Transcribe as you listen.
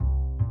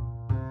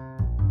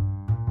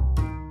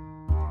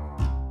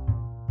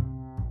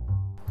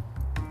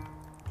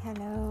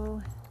Hello,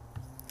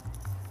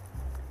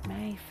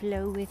 my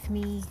flow with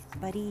me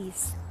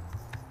buddies.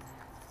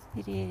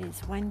 It is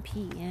 1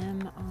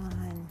 p.m.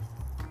 on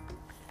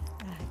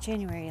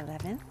January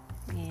 11th,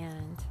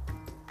 and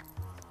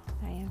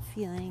I am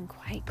feeling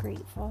quite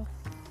grateful.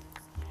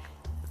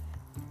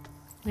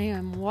 I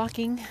am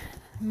walking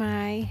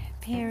my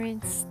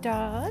parents'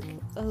 dog,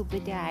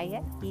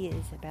 Obadiah. He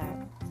is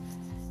about,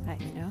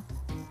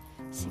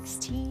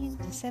 16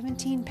 to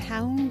 17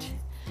 pound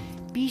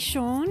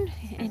Bichon,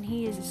 and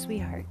he is a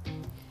sweetheart.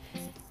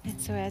 And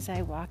so as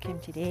I walk him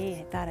today,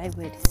 I thought I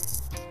would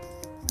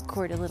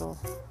record a little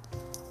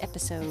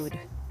episode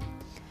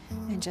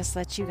and just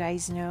let you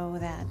guys know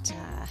that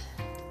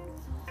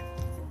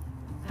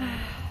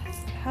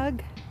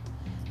hug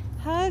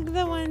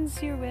the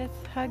ones you're with,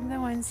 hug the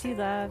ones you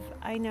love.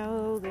 I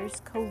know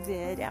there's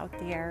COVID out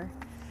there.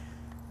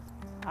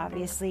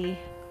 Obviously,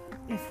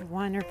 if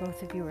one or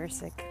both of you are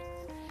sick,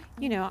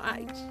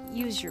 I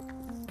use your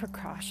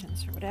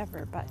precautions or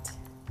whatever, but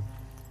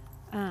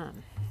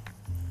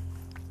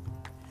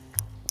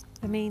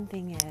the main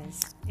thing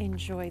is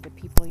enjoy the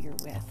people you're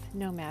with,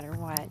 no matter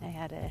what. I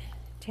had a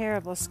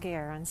terrible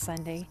scare on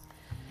Sunday.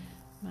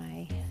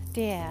 My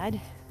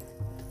dad,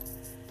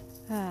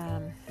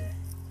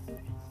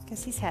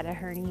 guess he's had a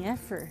hernia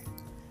for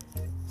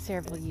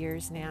several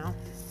years now,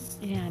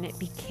 and I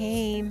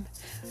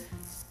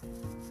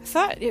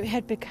thought it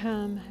had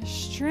become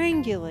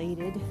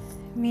strangulated,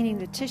 meaning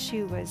the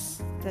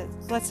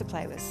blood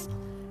supply was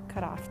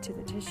cut off to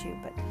the tissue,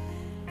 but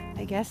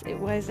I guess it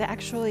was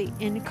actually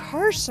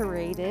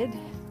incarcerated.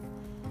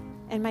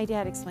 And my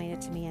dad explained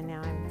it to me, and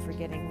now I'm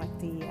forgetting what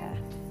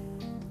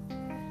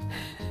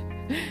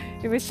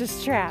it was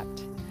just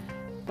trapped,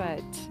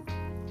 but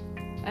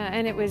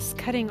and it was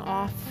cutting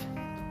off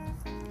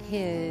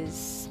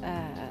his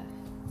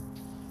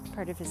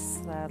part of his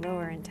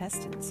lower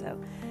intestine, so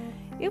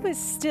it was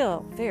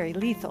still very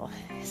lethal.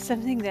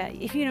 Something that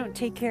if you don't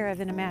take care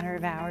of in a matter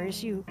of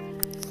hours, you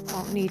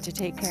won't need to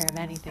take care of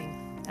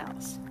anything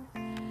else.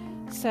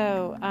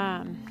 So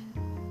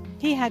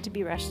he had to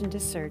be rushed into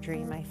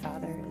surgery. My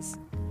father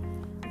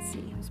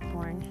he was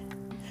born,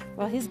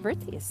 his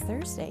birthday is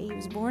Thursday. He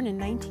was born in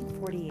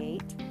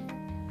 1948.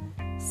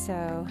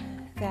 So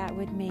that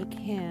would make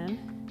him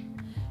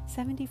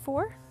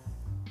 74?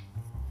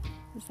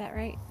 Is that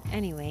right?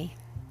 Anyway,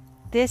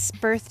 this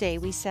birthday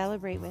we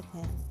celebrate with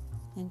him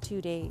in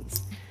 2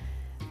 days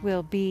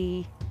will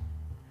be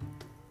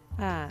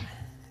an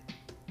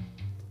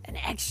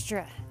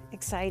extra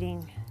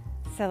exciting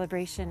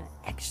celebration,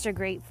 extra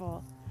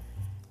grateful,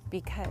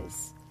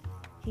 because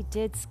he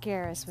did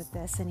scare us with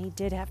this, and he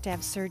did have to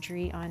have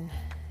surgery on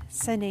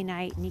Sunday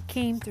night, and he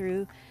came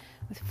through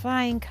with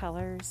flying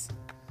colors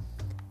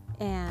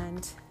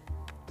and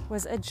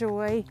was a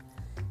joy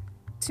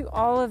to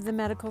all of the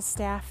medical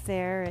staff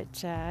there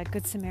at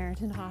Good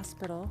Samaritan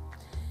Hospital.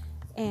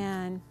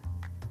 And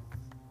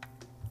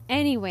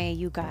anyway,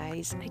 you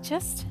guys, I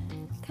just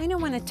kind of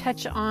want to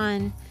touch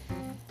on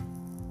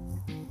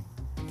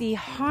the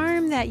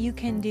harm that you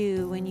can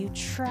do when you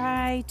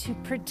try to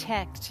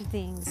protect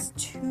things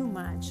too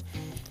much.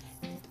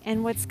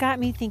 And what's got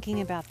me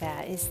thinking about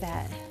that is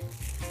that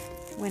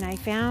when I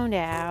found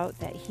out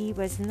that he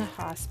was in the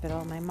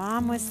hospital, my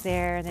mom was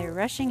there, and they were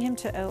rushing him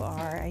to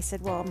OR. I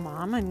said, well,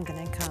 Mom, I'm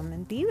going to come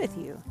and be with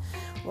you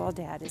while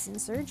Dad is in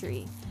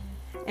surgery.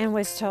 And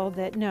was told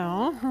that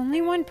no,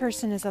 only one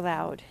person is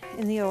allowed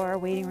in the OR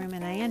waiting room,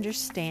 and I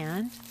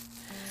understand.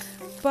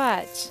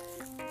 But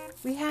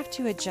we have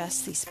to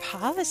adjust these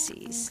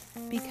policies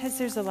because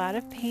there's a lot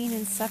of pain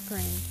and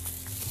suffering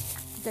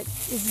that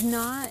is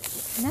not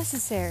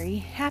necessary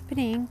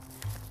happening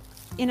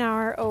in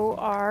our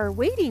OR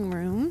waiting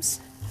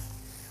rooms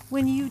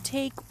when you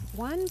take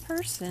one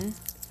person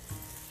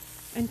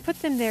and put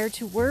them there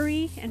to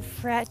worry and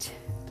fret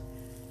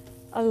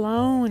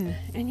alone.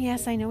 And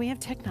yes, I know we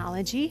have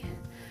technology,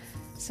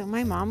 so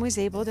my mom was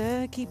able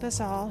to keep us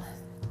all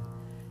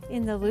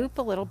in the loop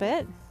a little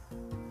bit.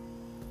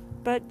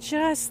 But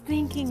just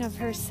thinking of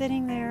her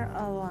sitting there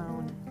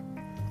alone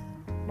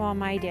while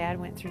my dad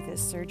went through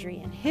this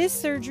surgery, and his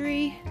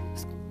surgery,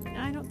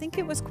 I don't think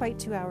it was quite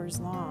 2 hours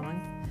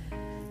long.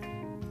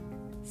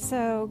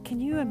 So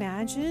can you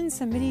imagine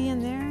somebody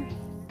in there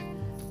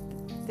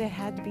that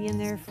had to be in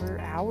there for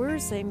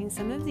hours? I mean,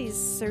 some of these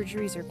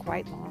surgeries are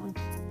quite long.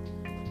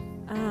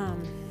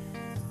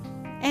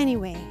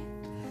 Anyway,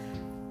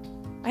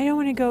 I don't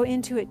want to go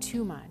into it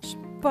too much,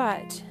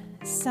 but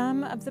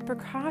some of the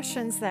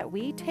precautions that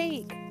we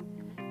take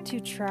to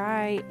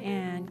try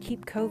and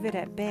keep COVID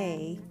at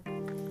bay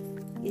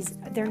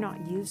they're not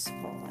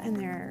useful, and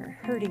they're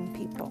hurting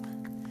people.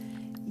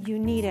 You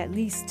need at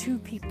least 2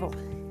 people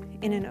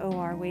in an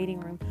OR waiting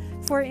room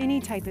for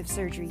any type of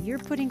surgery. You're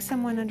putting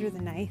someone under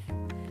the knife.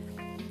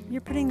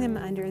 You're putting them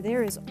under.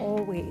 There is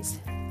always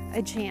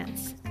a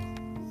chance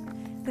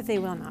that they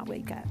will not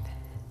wake up.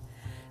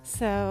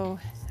 So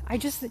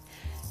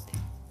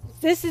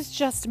this is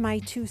just my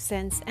 2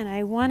 cents, and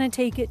I want to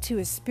take it to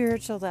a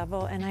spiritual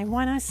level, and I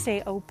want to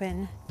stay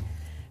open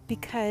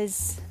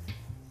because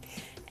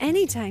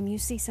anytime you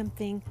see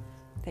something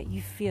that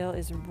you feel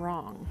is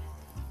wrong,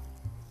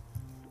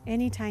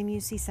 anytime you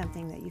see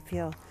something that you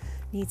feel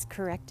needs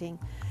correcting,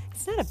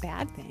 it's not a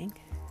bad thing.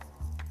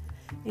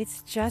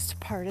 It's just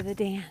part of the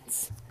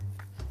dance.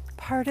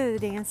 Part of the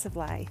dance of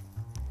life.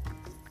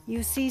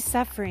 You see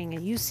suffering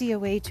and you see a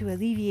way to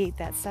alleviate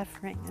that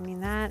suffering. I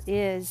mean, that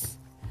is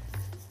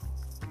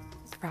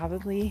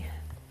probably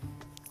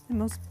the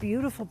most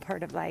beautiful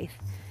part of life,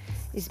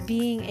 is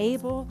being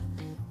able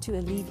to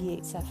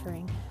alleviate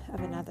suffering of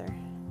another.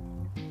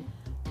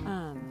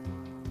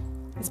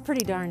 It's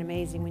pretty darn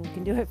amazing when you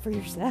can do it for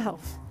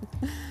yourself.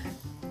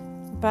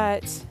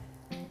 But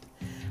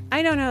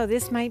I don't know,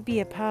 this might be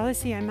a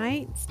policy I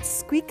might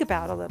squeak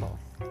about a little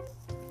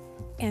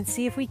and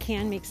see if we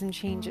can make some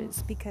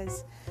changes,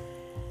 because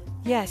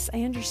yes,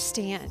 I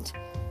understand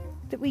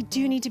that we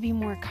do need to be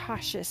more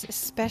cautious,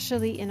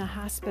 especially in a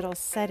hospital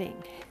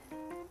setting.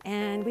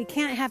 And we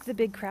can't have the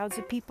big crowds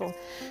of people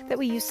that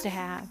we used to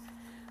have.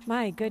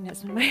 My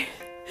goodness,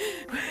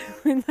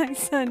 when my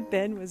son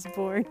Ben was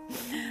born,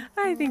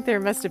 I think there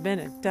must have been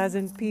a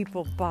dozen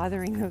people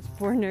bothering those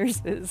poor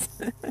nurses.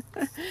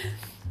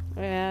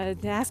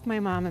 Ask my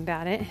mom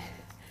about it.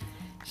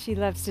 She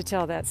loves to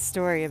tell that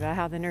story about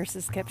how the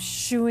nurses kept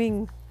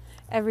shooing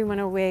everyone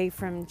away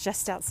from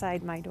just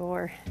outside my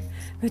door,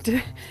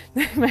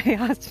 my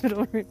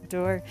hospital room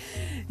door.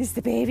 Is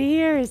the baby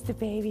here? Is the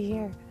baby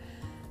here?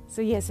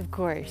 So yes, of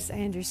course,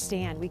 I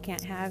understand we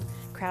can't have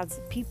crowds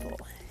of people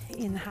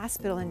in the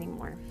hospital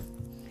anymore.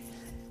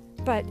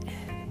 But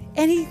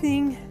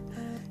anything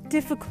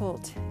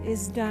difficult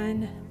is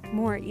done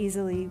more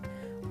easily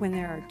when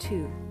there are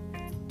two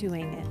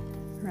doing it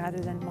rather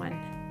than one.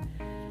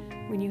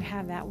 When you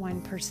have that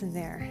one person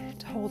there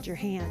to hold your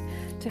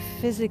hand, to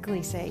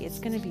physically say, it's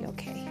going to be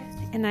okay,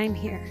 and I'm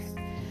here.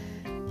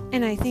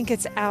 And I think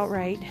it's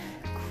outright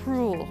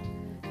cruel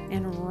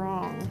and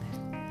wrong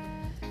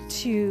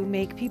to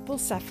make people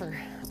suffer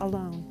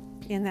alone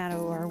in that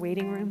OR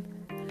waiting room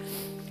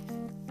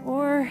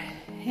or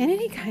in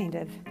any kind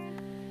of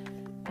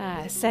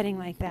setting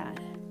like that.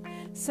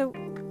 So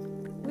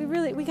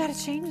we got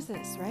to change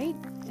this, right?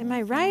 Am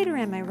I right or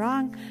am I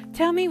wrong?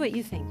 Tell me what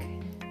you think.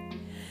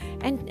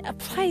 And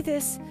apply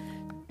this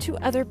to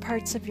other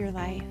parts of your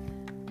life.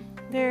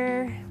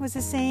 There was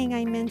a saying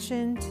I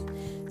mentioned,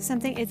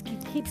 something it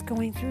keeps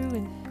going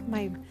through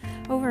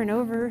over and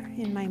over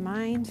in my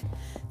mind,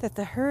 that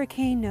the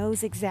hurricane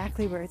knows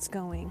exactly where it's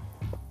going.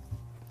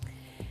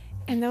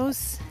 And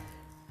those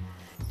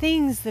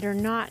things that are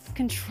not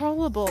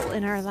controllable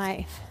in our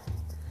life,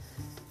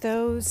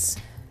 those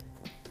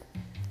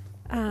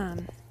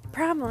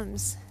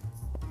problems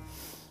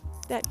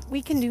that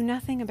we can do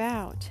nothing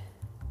about,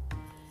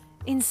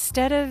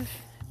 instead of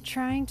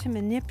trying to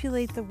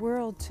manipulate the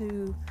world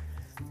to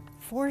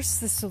force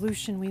the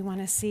solution we want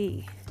to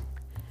see,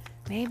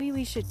 maybe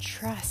we should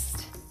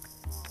trust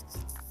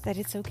that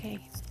it's okay.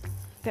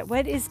 That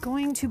what is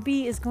going to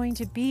be,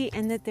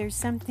 and that there's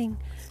something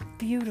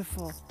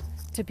beautiful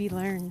to be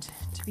learned,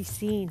 to be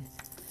seen.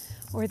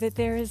 Or that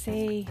there is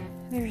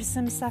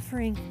some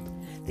suffering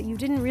that you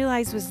didn't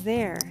realize was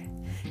there,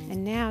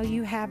 and now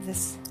you have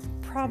this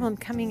problem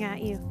coming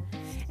at you,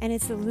 and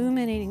it's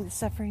illuminating the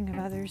suffering of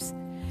others,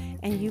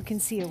 and you can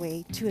see a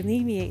way to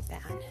alleviate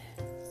that.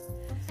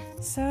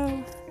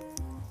 So,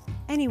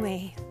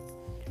 anyway,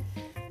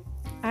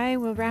 I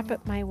will wrap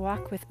up my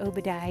walk with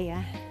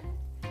Obadiah,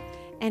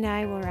 and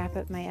I will wrap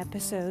up my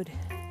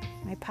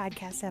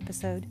podcast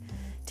episode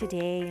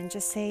today, and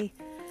just say,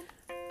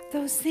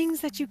 those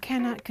things that you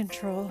cannot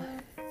control,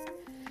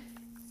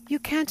 you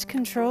can't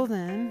control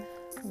them,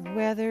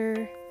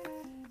 whether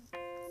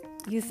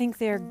you think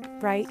they're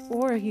right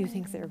or you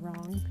think they're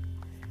wrong.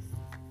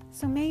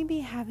 So maybe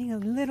having a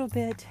little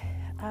bit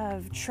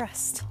of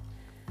trust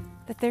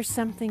that there's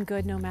something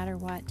good no matter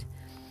what,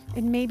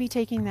 and maybe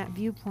taking that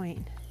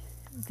viewpoint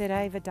that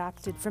I've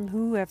adopted from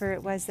whoever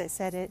it was that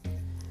said it,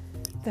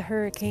 the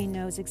hurricane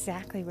knows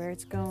exactly where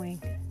it's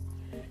going.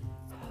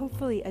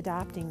 Hopefully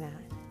adopting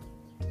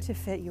that to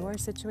fit your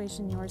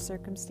situation, your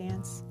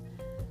circumstance.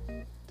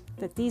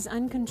 That these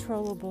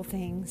uncontrollable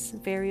things,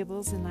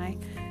 variables in life,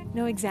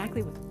 know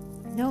exactly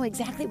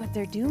what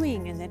they're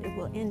doing, and that it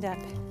will end up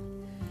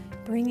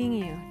bringing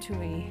you to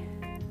a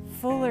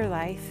fuller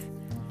life,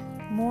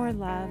 more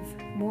love,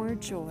 more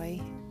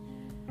joy,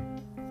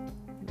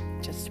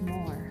 just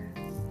more.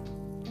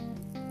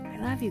 I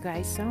love you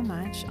guys so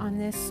much on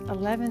this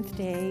 11th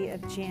day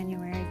of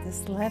January,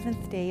 this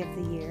 11th day of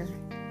the year.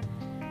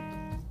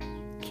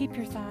 Keep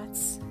your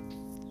thoughts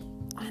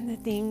on the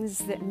things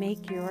that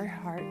make your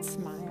heart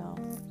smile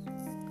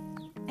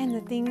and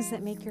the things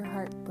that make your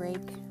heart break.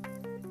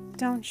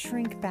 Don't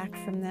shrink back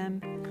from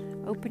them.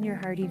 Open your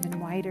heart even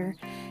wider,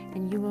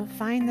 and you will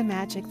find the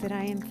magic that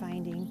I am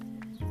finding,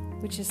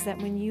 which is that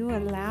when you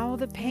allow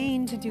the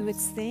pain to do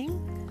its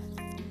thing,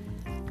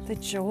 the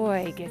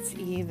joy gets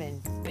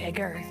even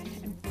bigger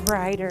and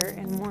brighter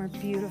and more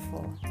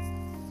beautiful.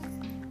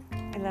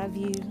 I love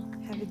you.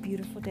 Have a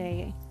beautiful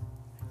day.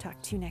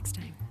 Talk to you next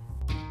time.